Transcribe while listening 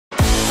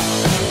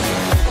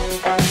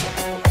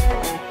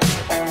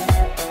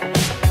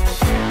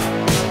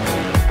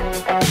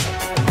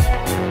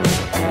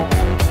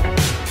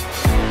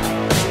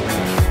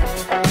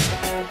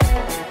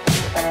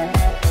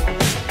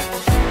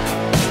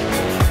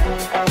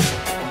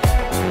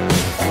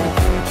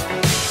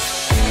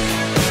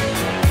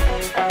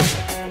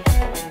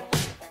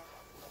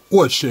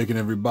What's shaking,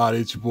 everybody?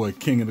 It's your boy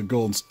King of the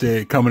Golden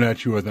State coming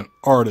at you with an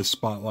artist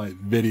spotlight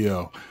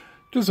video.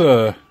 Just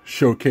a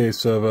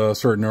showcase of a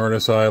certain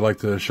artist I like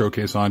to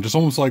showcase on. Just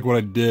almost like what I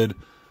did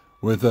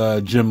with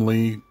Jim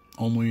Lee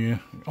only, I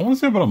want to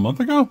say about a month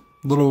ago?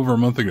 A little over a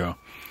month ago.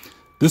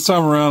 This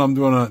time around, I'm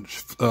doing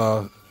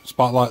a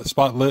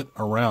spotlight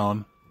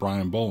around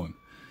Brian Bolland.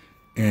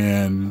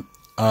 And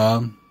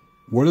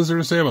what is there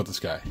to say about this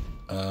guy?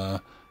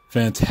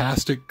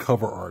 Fantastic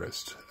cover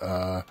artist.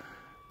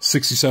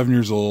 67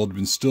 years old,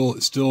 been still,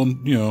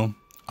 you know,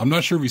 I'm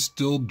not sure if he's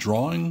still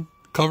drawing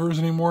covers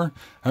anymore.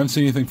 I haven't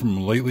seen anything from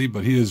him lately,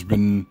 but he has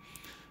been,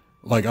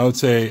 like, I would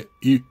say,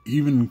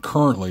 even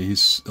currently,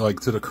 he's, like,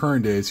 to the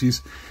current days,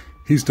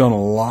 he's done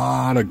a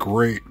lot of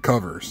great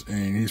covers,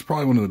 and he's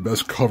probably one of the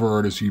best cover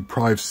artists you've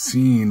probably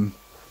seen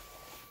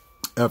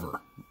ever.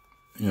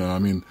 You know, I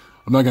mean,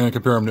 I'm not going to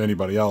compare him to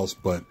anybody else,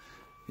 but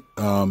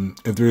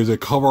if there is a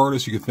cover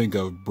artist you could think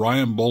of,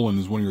 Brian Bolland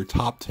is one of your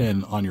top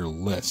 10 on your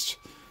list.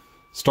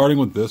 Starting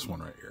with this one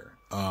right here.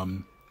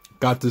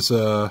 Got this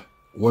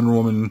Wonder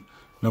Woman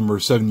number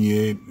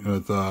 78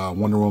 with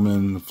Wonder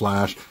Woman, The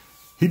Flash.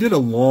 He did a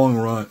long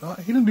run.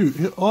 He didn't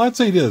do, well, I'd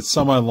say he did a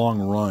semi-long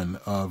run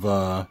of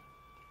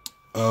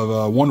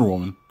Wonder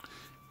Woman.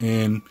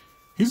 And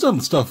he's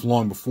done stuff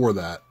long before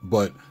that,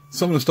 but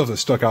some of the stuff that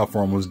stuck out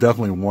for him was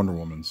definitely Wonder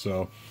Woman.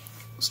 So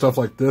stuff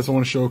like this I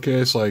want to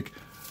showcase, like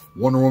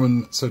Wonder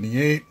Woman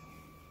 78,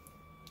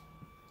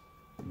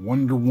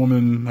 Wonder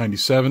Woman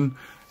 97.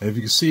 And if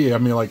you can see, I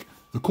mean, like,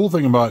 the cool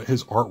thing about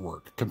his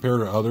artwork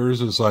compared to others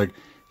is, like,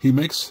 he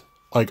makes,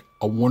 like,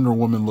 a Wonder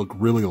Woman look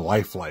really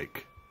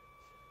lifelike,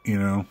 you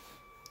know?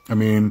 I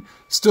mean,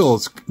 still,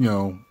 it's, you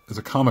know, it's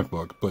a comic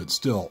book, but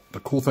still, the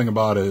cool thing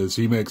about it is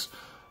he makes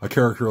a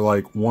character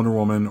like Wonder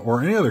Woman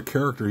or any other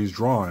character he's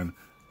drawing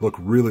look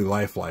really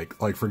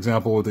lifelike. Like, for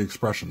example, with the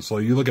expressions. So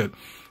you look at,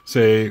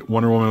 say,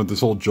 Wonder Woman with this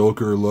whole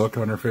Joker look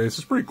on her face.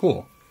 It's pretty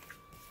cool.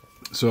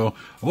 So,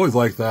 I always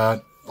liked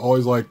that.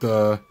 Always liked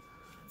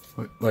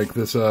like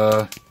this,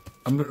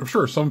 I'm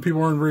sure some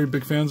people aren't very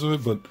big fans of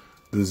it, but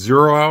the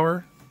 0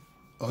 Hour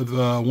of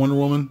Wonder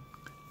Woman,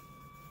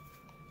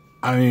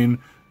 I mean,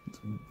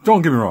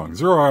 don't get me wrong,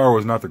 0 Hour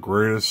was not the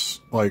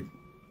greatest,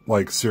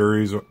 like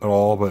series at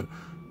all, but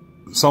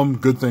some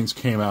good things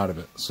came out of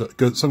it. So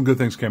some good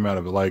things came out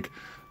of it, like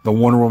the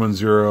Wonder Woman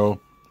 0,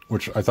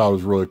 which I thought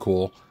was really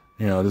cool.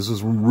 You know, this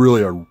is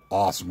really an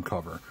awesome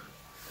cover.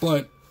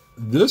 But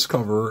this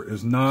cover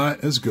is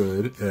not as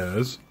good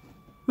as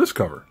this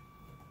cover.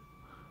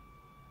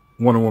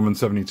 Wonder Woman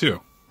 72.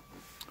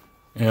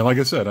 And like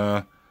I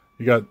said,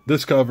 you got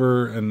this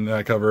cover and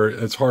that cover.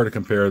 It's hard to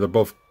compare. They're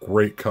both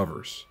great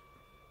covers.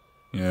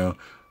 You know,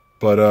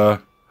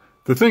 but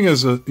the thing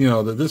is that, you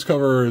know, that this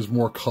cover is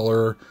more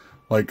color,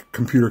 like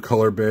computer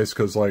color based,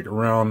 because like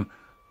around,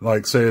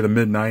 like, say, the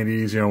mid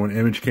 90s, you know, when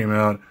Image came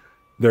out,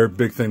 their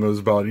big thing was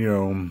about, you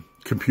know,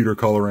 computer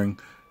coloring,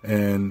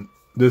 and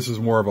this is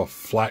more of a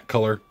flat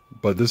color,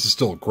 but this is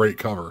still a great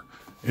cover.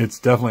 It's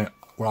definitely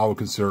what I would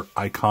consider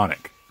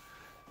iconic.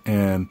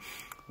 And,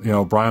 you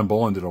know, Brian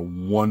Bolland did a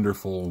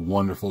wonderful,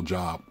 wonderful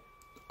job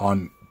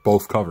on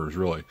both covers,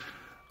 really.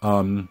 He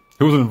wasn't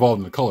involved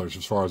in the colors,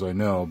 as far as I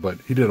know, but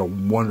he did a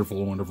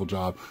wonderful, wonderful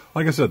job.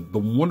 Like I said, the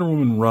Wonder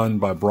Woman run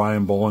by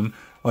Brian Bolland,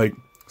 like,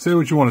 say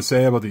what you want to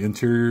say about the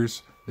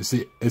interiors, it's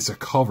the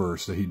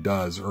covers that he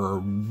does are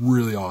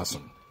really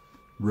awesome.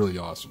 Really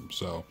awesome.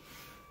 So,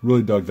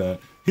 really dug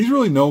that. He's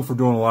really known for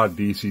doing a lot of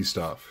DC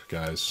stuff,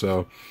 guys.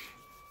 So,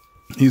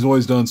 he's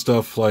always done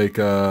stuff like,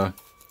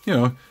 you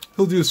know,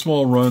 he'll do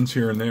small runs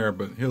here and there,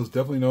 but he's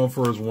definitely known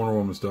for his Wonder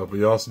Woman stuff. But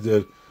he also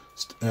did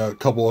a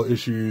couple of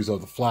issues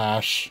of The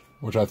Flash,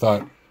 which I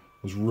thought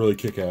was really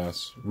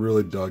kick-ass.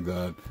 Really dug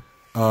that.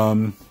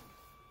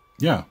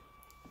 Yeah.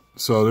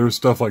 So there's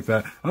stuff like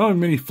that. I don't have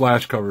many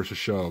Flash covers to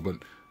show, but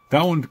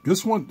that one,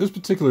 this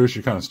particular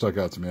issue kind of stuck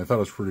out to me. I thought it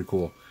was pretty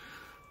cool.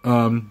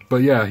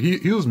 But yeah,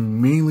 he was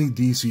mainly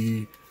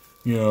DC,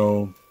 you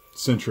know,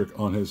 centric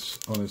on his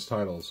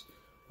titles.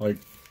 Like,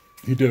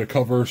 he did a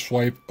cover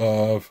swipe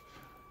of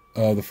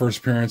the first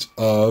appearance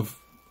of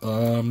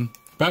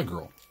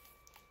Batgirl,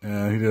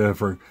 and he did it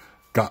for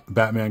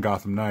Batman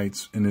Gotham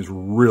Knights, and is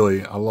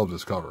really, I love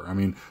this cover. I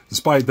mean,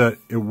 despite that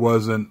it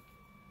wasn't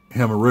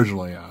him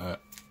originally,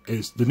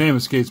 the name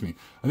escapes me.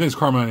 I think it's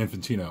Carmine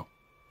Infantino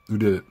who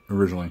did it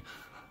originally.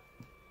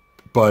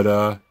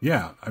 But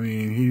yeah, I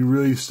mean, he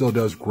really still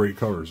does great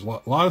covers. A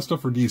lot of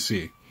stuff for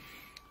DC,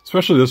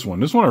 especially this one.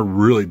 This one I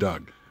really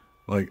dug.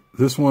 Like,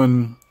 this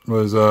one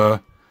was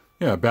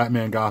yeah,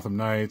 Batman Gotham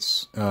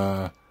Knights,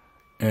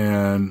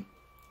 and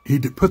he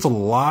puts a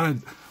lot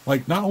of,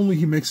 like, not only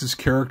he makes his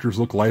characters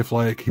look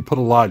lifelike, he put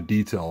a lot of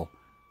detail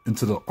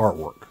into the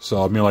artwork.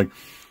 So, I mean, like,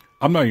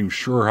 I'm not even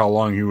sure how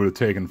long he would have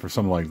taken for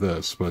something like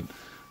this, but,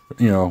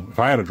 you know, if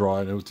I had to draw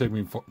it, it would take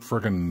me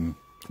freaking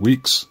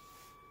weeks,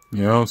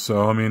 you know?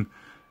 So, I mean,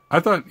 I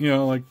thought, you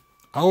know, like,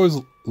 I always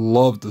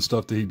loved the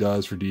stuff that he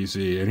does for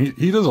DC, and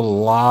he does a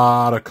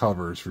lot of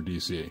covers for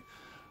DC.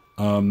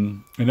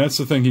 And that's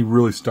the thing he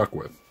really stuck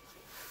with.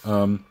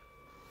 And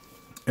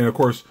of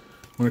course,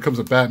 when it comes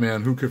to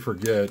Batman, who could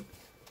forget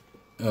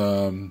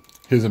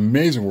his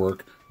amazing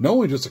work, not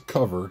only just a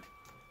cover,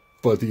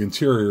 but the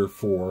interior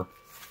for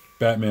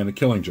Batman: The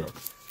Killing Joke.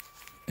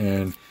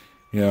 And,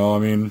 you know, I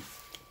mean,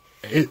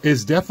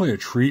 it's definitely a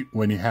treat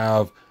when you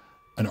have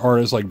an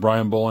artist like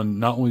Brian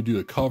Bolland not only do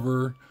the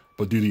cover,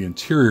 but do the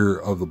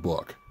interior of the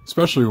book,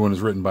 especially when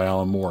it's written by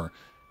Alan Moore.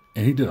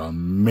 And he did an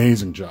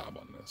amazing job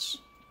on this.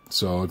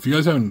 So if you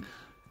guys haven't,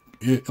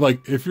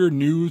 if you're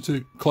new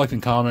to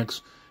collecting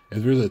comics,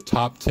 if there's a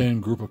top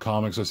 10 group of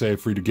comics, I say,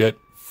 for you to get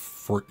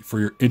for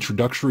your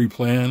introductory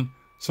plan,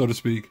 so to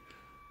speak,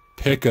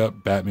 pick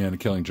up Batman: The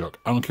Killing Joke.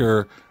 I don't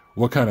care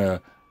what kind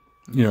of,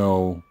 you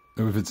know,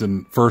 if it's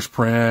in first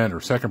print or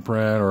second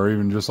print or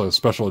even just like a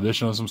special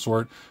edition of some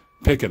sort,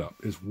 pick it up.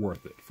 It's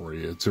worth it for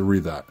you to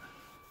read that.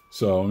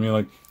 So, I mean,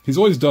 like, he's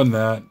always done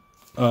that.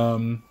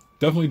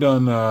 Definitely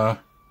done a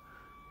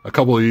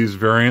couple of these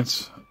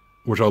variants,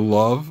 which I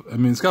love. I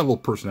mean, it's got a little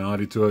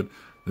personality to it.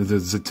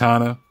 There's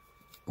Zatanna,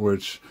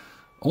 which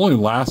only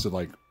lasted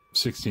like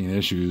 16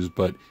 issues,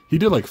 but he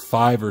did like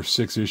 5 or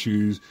 6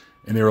 issues,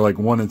 and they were like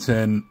 1 in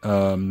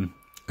 10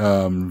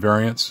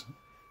 variants,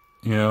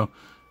 you know.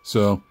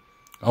 So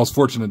I was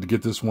fortunate to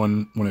get this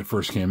one when it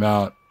first came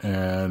out,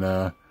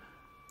 and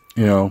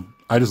you know,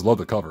 I just love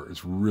the cover.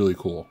 It's really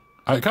cool.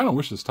 I kind of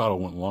wish this title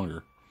went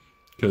longer,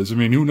 because I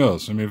mean, who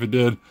knows? I mean, if it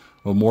did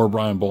with more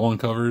Brian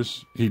Bolland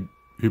covers, he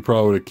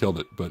probably would have killed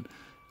it. But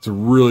it's a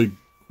really,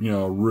 you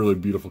know, really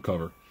beautiful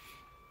cover.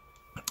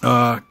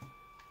 And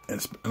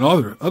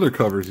other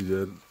covers he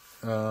did,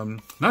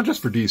 not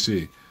just for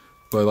DC,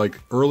 but like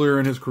earlier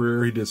in his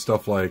career, he did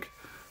stuff like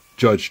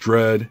Judge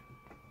Dredd,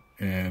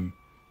 and,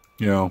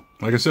 you know,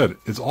 like I said,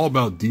 it's all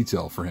about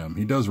detail for him.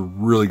 He does a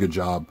really good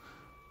job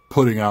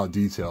putting out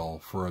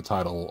detail for a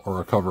title or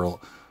a cover,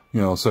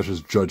 you know, such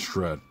as Judge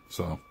Dredd.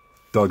 So,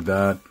 dug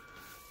that.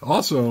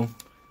 Also,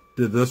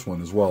 did this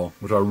one as well,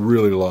 which I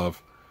really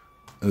love,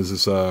 is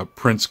this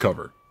Prince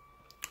cover.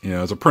 You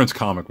know, it's a Prince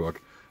comic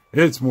book.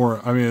 It's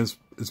more, I mean,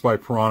 it's by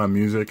Piranha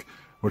Music,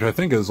 which I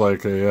think is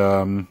like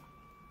an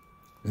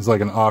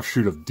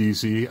offshoot of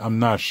DC. I'm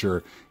not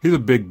sure. He's a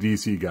big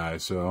DC guy,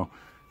 so,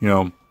 you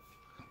know,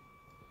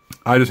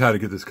 I just had to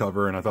get this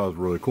cover, and I thought it was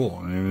really cool.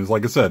 I mean, it's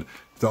like I said,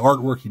 the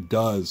artwork he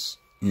does,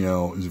 you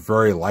know, is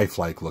very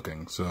lifelike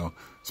looking. So,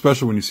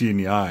 especially when you see it in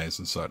the eyes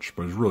and such,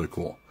 but it's really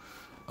cool.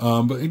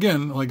 But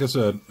again, like I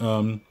said,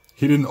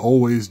 he didn't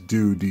always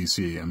do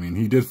DC. I mean,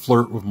 he did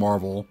flirt with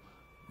Marvel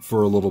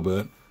for a little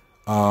bit.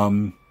 Let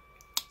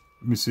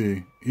me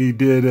see. He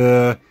did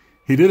a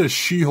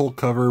She-Hulk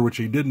cover, which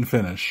he didn't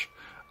finish.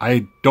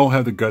 I don't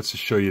have the guts to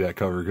show you that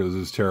cover because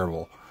it's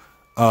terrible.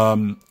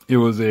 It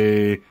was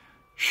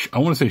I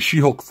want to say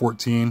She-Hulk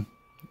 14,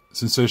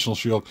 Sensational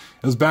She-Hulk.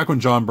 It was back when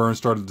John Byrne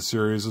started the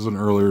series. It was an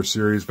earlier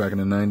series back in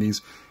the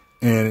 90s.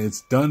 And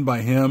it's done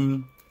by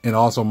him and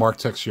also Mark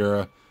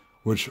Teixeira,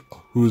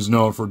 who's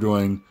known for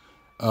doing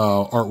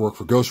artwork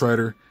for Ghost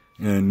Rider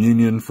and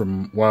Union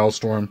from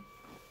Wildstorm.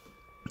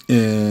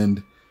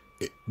 And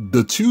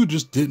the two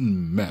just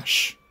didn't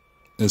mesh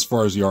as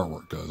far as the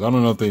artwork goes. I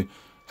don't know if they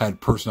had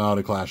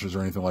personality clashes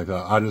or anything like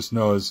that.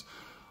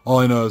 All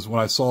I know is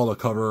when I saw the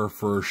cover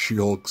for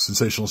She-Hulk,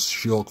 Sensational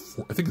She-Hulk,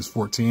 I think it's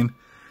 14,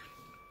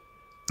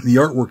 the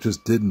artwork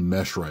just didn't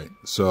mesh right.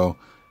 So,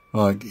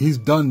 he's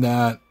done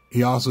that.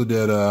 He also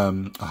did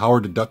a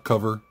Howard the Duck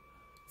cover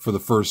for the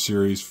first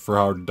series for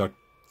Howard the Duck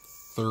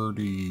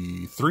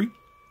 33.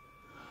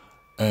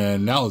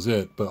 And that was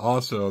it. But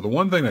also, the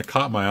one thing that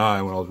caught my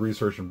eye when I was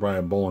researching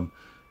Brian Bolland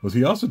was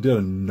he also did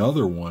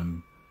another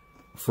one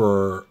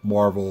for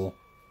Marvel.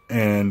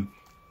 And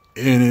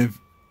here's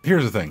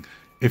the thing.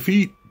 If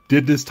he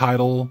did this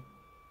title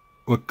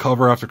with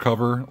cover after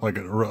cover,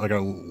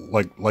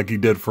 like he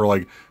did for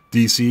like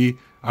DC,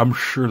 I'm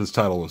sure this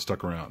title was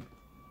stuck around.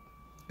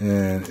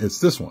 And it's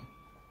this one.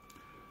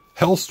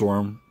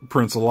 Hellstorm,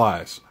 Prince of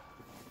Lies.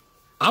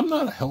 I'm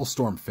not a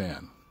Hellstorm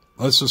fan.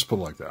 Let's just put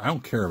it like that. I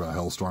don't care about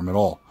Hellstorm at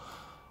all.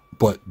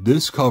 But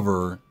this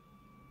cover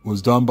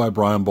was done by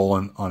Brian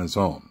Bolland on his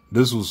own.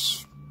 There's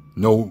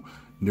no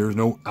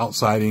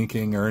outside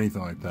inking or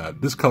anything like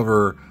that. This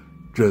cover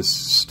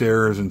just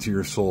stares into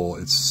your soul.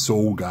 It's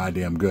so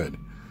goddamn good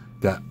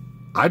that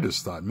I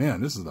just thought,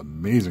 man, this is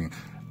amazing.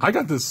 I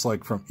got this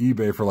like from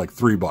eBay for like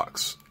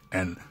 $3,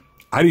 and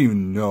I didn't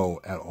even know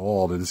at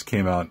all that this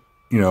came out,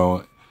 you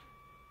know,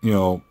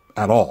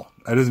 at all.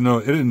 I didn't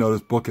know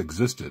this book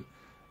existed.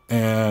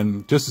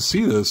 And just to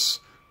see this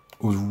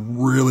was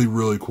really,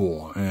 really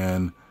cool.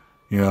 And,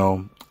 you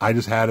know, I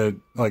just had it,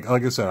 like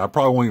I said, I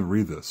probably won't even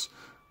read this,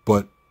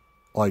 but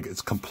like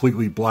it's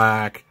completely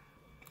black.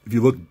 If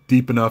you look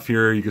deep enough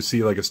here, you can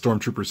see like a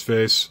stormtrooper's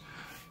face.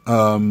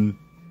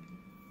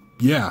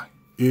 Yeah,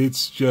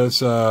 it's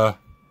just,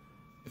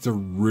 it's a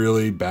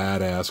really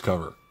badass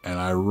cover. And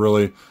I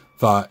really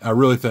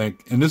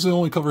think, and this is the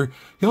only cover,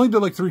 he only did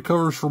like 3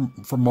 covers from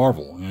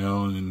Marvel, you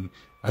know, and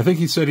I think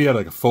he said he had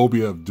like a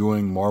phobia of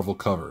doing Marvel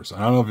covers. I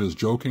don't know if he was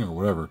joking or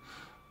whatever,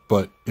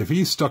 but if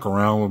he stuck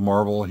around with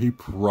Marvel, he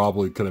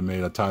probably could have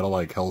made a title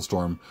like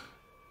Hellstorm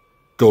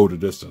go to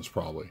distance,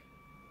 probably.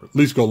 Or at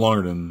least go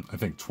longer than, I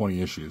think,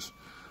 20 issues.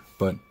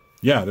 But,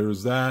 yeah, there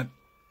was that.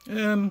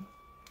 And,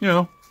 you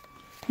know,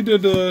 he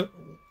did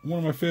one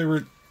of my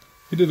favorite...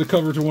 He did the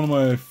cover to one of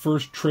my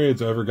first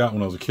trades I ever got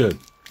when I was a kid.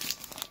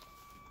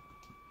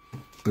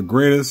 The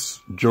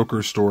greatest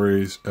Joker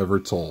stories ever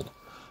told.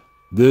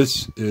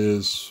 I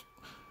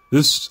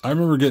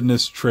remember getting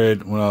this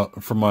trade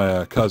from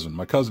my cousin.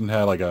 My cousin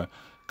had like a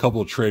couple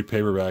of trade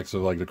paperbacks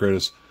of like the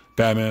greatest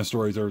Batman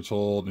stories ever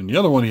told, and the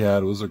other one he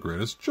had was the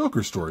greatest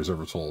Joker stories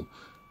ever told.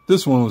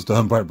 This one was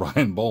done by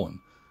Brian Bolland.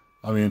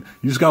 I mean,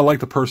 you just gotta like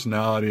the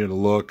personality and the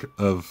look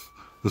of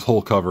this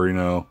whole cover, you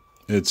know.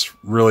 It's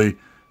kind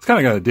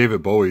of got a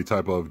David Bowie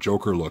type of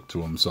Joker look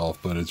to himself,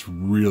 but it's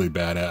really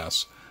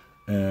badass.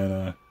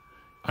 And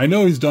I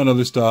know he's done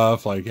other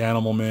stuff like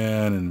Animal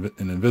Man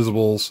and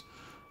Invisibles,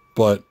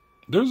 but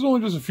there's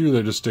only just a few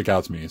that just stick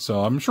out to me.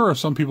 So I'm sure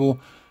some people,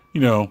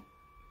 you know,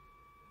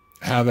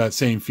 have that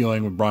same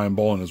feeling with Brian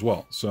Bolland as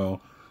well. So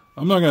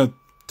I'm not going to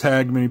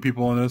tag many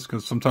people on this,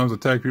 because sometimes I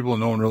tag people and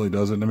no one really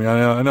does it. I mean,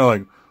 I know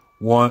like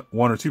one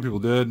or two people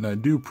did, and I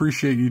do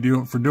appreciate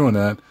you for doing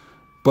that.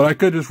 But I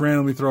could just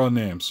randomly throw out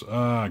names.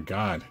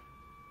 God.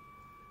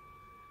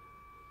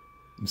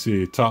 Let's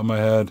see, top of my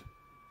head.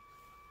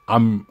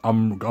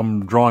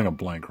 I'm drawing a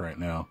blank right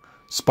now.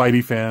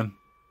 Spidey fan.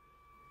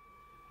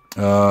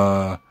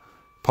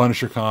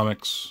 Punisher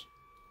comics.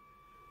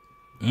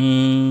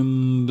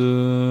 And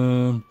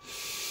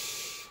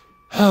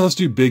let's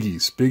do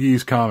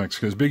Biggie's comics,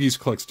 because Biggie's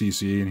collects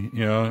DC, and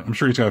you know, I'm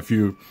sure he's got a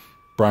few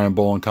Brian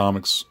Bolland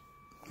comics,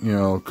 you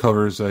know,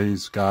 covers that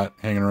he's got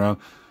hanging around.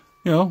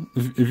 You know,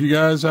 if you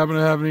guys happen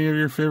to have any of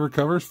your favorite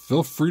covers,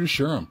 feel free to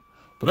share them.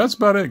 But that's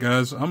about it,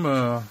 guys. I'm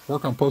gonna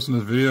work on posting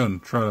this video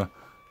and try to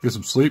get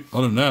some sleep.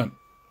 Other than that,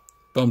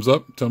 thumbs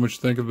up. Tell me what you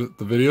think of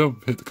the video.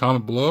 Hit the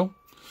comment below.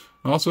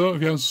 And also,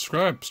 if you haven't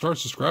subscribed, start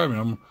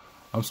subscribing.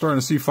 I'm starting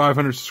to see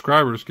 500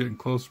 subscribers, getting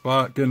close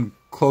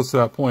to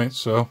that point.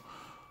 So,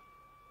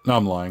 no,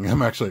 I'm lying.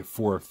 I'm actually at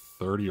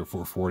 430 or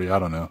 440. I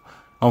don't know.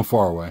 I'm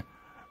far away.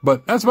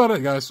 But that's about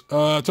it, guys.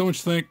 Tell me what you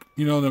think.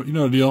 You know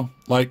the deal.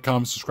 Like,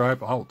 comment,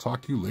 subscribe. I'll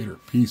talk to you later.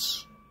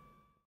 Peace.